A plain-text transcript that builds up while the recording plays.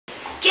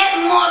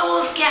Get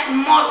models, get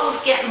models,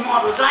 get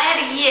models. I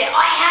had a year.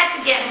 I had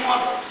to get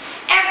models.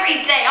 Every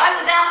day. I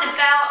was out and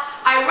about.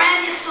 I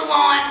ran this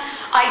salon.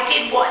 I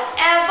did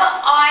whatever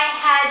I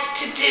had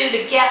to do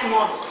to get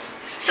models.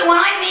 So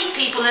when I meet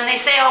people and they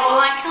say, oh,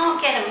 well, I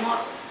can't get a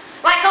model.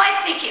 Like,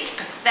 I think it's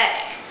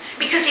pathetic.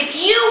 Because if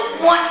you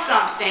want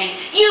something,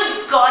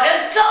 you've got to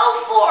go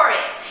for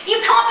it.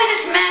 You can't be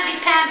this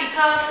mamby-pamby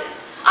person.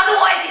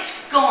 Otherwise,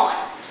 it's gone.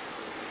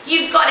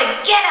 You've got to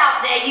get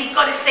out there. You've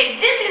got to say,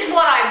 this is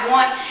what I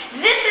want.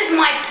 This is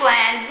my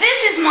plan.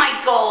 This is my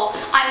goal.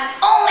 I'm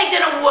only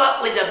going to work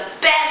with the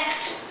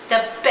best,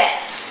 the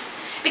best.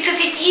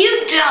 Because if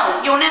you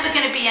don't, you're never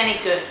going to be any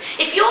good.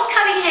 If you're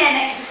cutting hair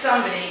next to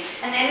somebody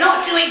and they're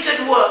not doing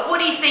good work, what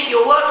do you think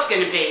your work's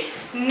going to be?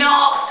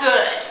 Not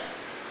good.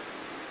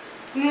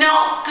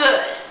 Not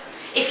good.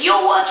 If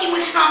you're working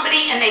with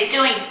somebody and they're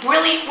doing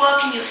brilliant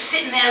work and you're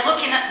sitting there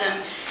looking at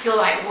them, you're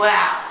like,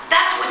 wow,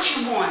 that's what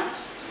you want.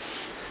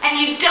 And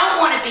you don't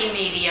want to be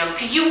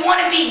mediocre. You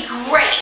want to be great.